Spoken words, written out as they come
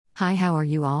Hi, how are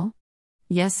you all?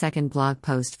 Yes, second blog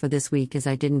post for this week as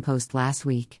I didn't post last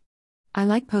week. I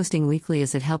like posting weekly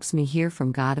as it helps me hear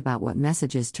from God about what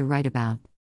messages to write about.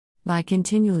 By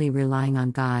continually relying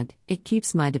on God, it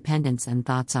keeps my dependence and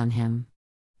thoughts on Him.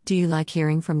 Do you like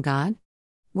hearing from God?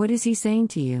 What is He saying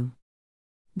to you?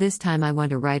 This time I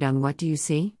want to write on what do you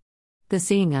see? The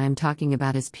seeing I am talking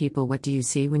about is people. What do you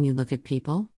see when you look at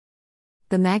people?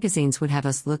 The magazines would have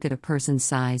us look at a person's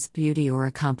size, beauty, or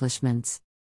accomplishments.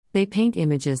 They paint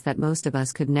images that most of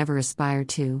us could never aspire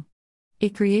to.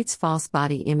 It creates false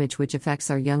body image which affects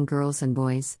our young girls and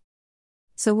boys.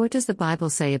 So what does the Bible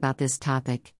say about this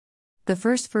topic? The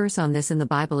first verse on this in the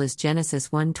Bible is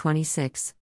Genesis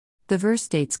 1:26. The verse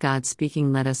states God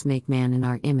speaking, "Let us make man in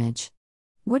our image."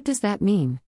 What does that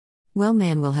mean? Well,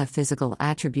 man will have physical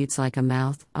attributes like a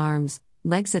mouth, arms,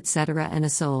 legs, etc., and a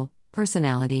soul,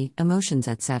 personality, emotions,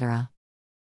 etc.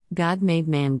 God made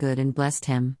man good and blessed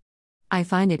him. I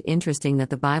find it interesting that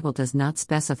the Bible does not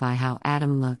specify how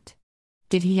Adam looked.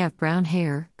 Did he have brown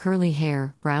hair, curly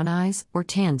hair, brown eyes, or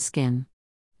tan skin?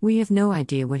 We have no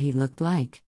idea what he looked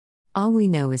like. All we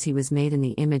know is he was made in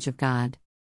the image of God.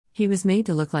 He was made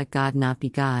to look like God, not be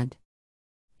God.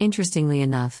 Interestingly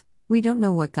enough, we don't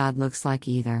know what God looks like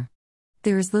either.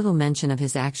 There is little mention of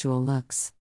his actual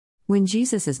looks. When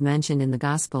Jesus is mentioned in the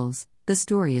Gospels, the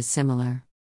story is similar.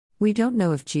 We don't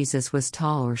know if Jesus was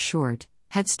tall or short,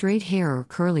 had straight hair or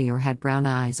curly, or had brown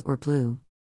eyes or blue.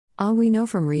 All we know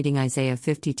from reading Isaiah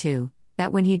 52,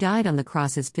 that when he died on the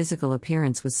cross his physical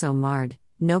appearance was so marred,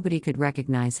 nobody could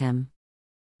recognize him.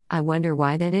 I wonder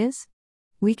why that is?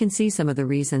 We can see some of the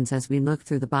reasons as we look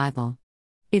through the Bible.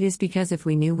 It is because if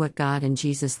we knew what God and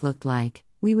Jesus looked like,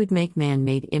 we would make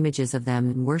man-made images of them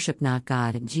and worship not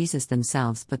God and Jesus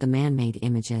themselves but the man-made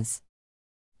images.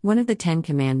 One of the 10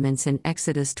 Commandments in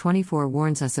Exodus 24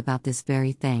 warns us about this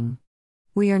very thing.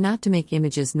 We are not to make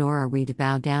images, nor are we to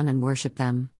bow down and worship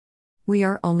them. We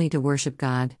are only to worship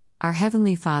God, our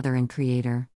Heavenly Father and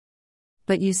Creator.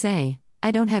 But you say,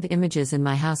 I don't have images in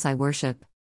my house I worship.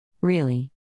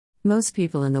 Really? Most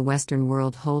people in the Western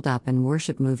world hold up and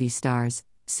worship movie stars,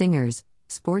 singers,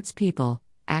 sports people,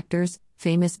 actors,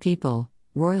 famous people,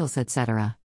 royals,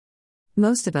 etc.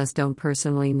 Most of us don't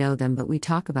personally know them, but we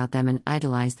talk about them and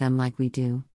idolize them like we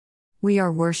do. We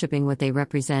are worshiping what they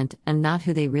represent and not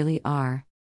who they really are.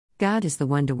 God is the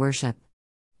one to worship.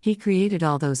 He created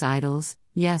all those idols,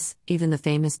 yes, even the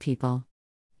famous people.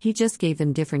 He just gave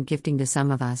them different gifting to some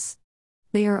of us.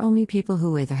 They are only people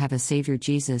who either have a Savior,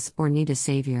 Jesus, or need a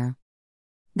Savior.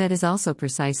 That is also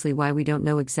precisely why we don't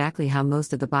know exactly how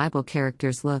most of the Bible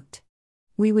characters looked.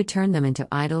 We would turn them into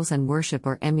idols and worship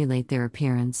or emulate their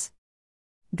appearance.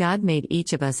 God made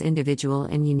each of us individual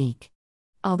and unique.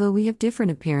 Although we have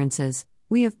different appearances,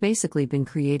 we have basically been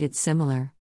created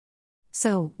similar.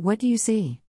 So, what do you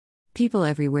see? People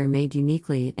everywhere made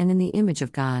uniquely and in the image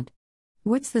of God.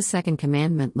 What's the second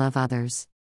commandment? Love others.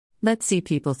 Let's see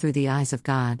people through the eyes of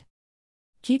God.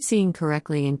 Keep seeing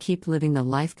correctly and keep living the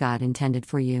life God intended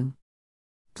for you.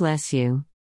 Bless you.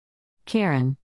 Karen.